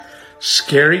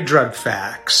Scary drug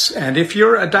facts. And if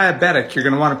you're a diabetic, you're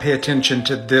going to want to pay attention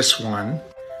to this one.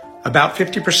 About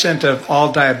 50% of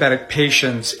all diabetic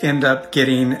patients end up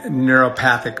getting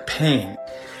neuropathic pain.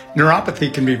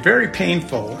 Neuropathy can be very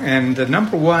painful, and the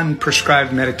number one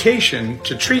prescribed medication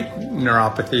to treat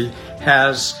neuropathy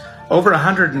has over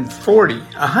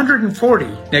 140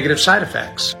 negative side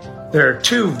effects. There are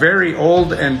two very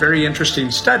old and very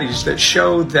interesting studies that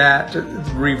show that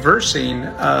reversing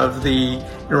of the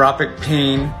neuropathic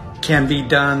pain can be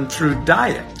done through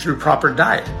diet, through proper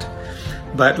diet.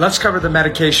 But let's cover the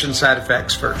medication side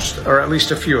effects first, or at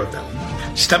least a few of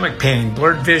them. Stomach pain,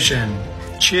 blurred vision,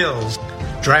 chills,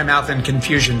 dry mouth and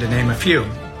confusion, to name a few.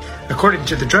 According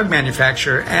to the drug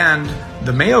manufacturer and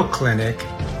the Mayo Clinic,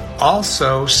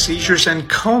 also seizures and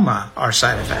coma are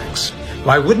side effects.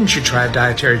 Why wouldn't you try a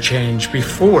dietary change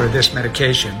before this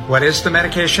medication? What is the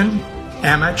medication?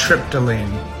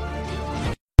 Amitriptyline.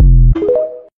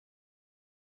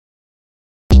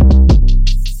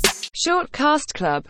 Shortcast Club.